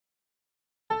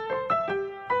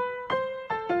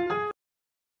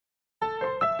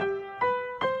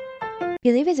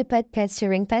Believe is a podcast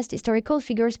sharing past historical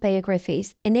figures'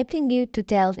 biographies, enabling you to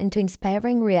delve into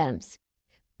inspiring realms.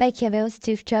 Machiavelli,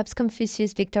 Steve Jobs,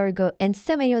 Confucius, Victor Hugo, and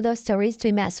so many other stories to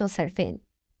immerse yourself in.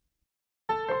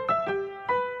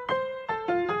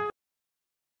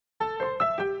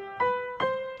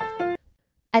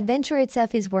 Adventure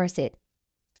itself is worth it.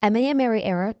 Amelia Mary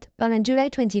Earhart, born on July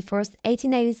 21,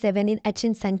 1897 in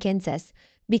Atchison, Kansas,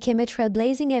 became a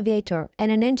trailblazing aviator and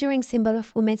an enduring symbol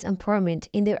of women's empowerment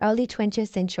in the early 20th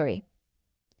century.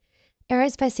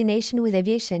 Earhart's fascination with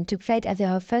aviation took flight after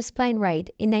her first plane ride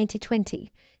in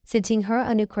 1920, setting her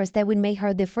on a course that would make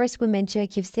her the first woman to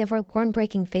achieve several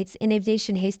groundbreaking feats in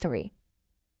aviation history.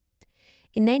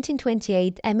 In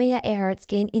 1928, Amelia Earhart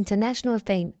gained international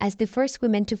fame as the first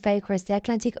woman to fly across the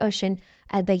Atlantic Ocean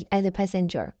as a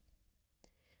passenger.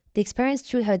 The experience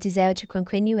drew her desire to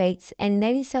conquer new heights, and in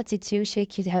 1932 she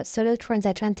achieved her solo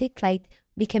transatlantic flight,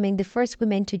 becoming the first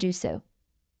woman to do so.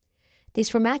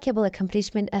 This remarkable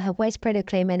accomplishment earned her widespread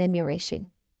acclaim and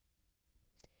admiration.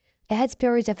 Earhart's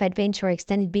period of adventure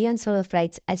extended beyond solo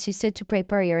flights as she sought to break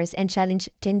barriers and challenge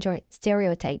gender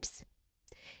stereotypes.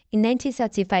 In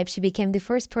 1935, she became the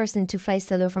first person to fly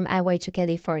solo from Hawaii to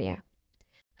California.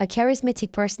 Her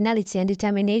charismatic personality and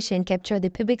determination captured the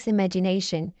public's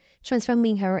imagination,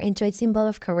 transforming her into a symbol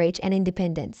of courage and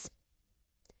independence.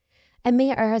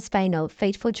 Amelia Earhart's final,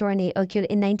 fateful journey occurred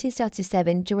in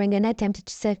 1937 during an attempt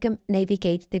to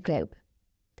circumnavigate the globe.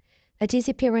 Her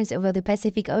disappearance over the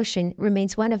Pacific Ocean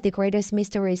remains one of the greatest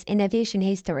mysteries in aviation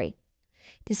history.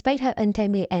 Despite her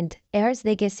untimely end, Earhart's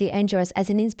legacy endures as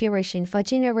an inspiration for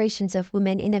generations of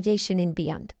women in aviation and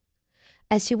beyond.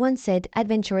 As she once said,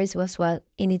 adventure is worthwhile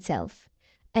in itself.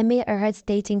 Amelia Earhart's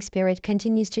dating spirit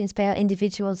continues to inspire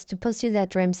individuals to pursue their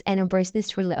dreams and embrace the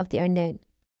thrill of the unknown.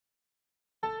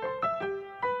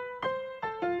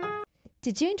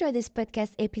 Did you enjoy this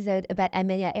podcast episode about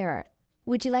Amelia Earhart?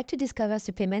 Would you like to discover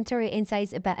supplementary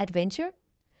insights about adventure?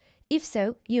 If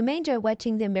so, you may enjoy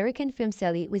watching the American film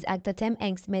Sally with actor Tom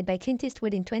Hanks made by Clint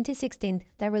Eastwood in 2016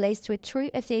 that relates to a true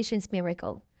aviation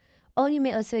miracle. Or you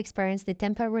may also experience the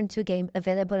Temple Run 2 game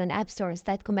available on app stores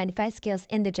that combine fast skills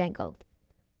in the jungle.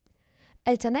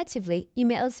 Alternatively, you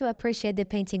may also appreciate the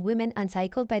painting Women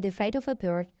Uncycled by the Flight of a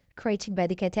Bird, created by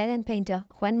the Catalan painter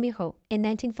Juan Miró in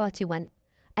 1941,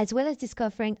 as well as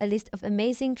discovering a list of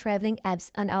amazing traveling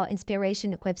apps on our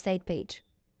Inspiration website page.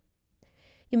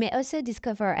 You may also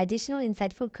discover additional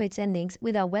insightful quotes and links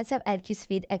with our WhatsApp Alcus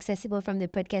feed accessible from the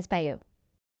podcast bio.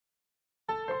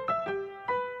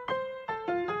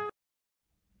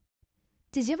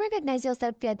 Did you recognize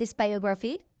yourself via this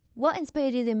biography? What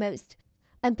inspired you the most?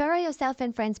 Empower yourself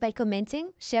and friends by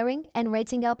commenting, sharing, and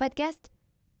rating our podcast.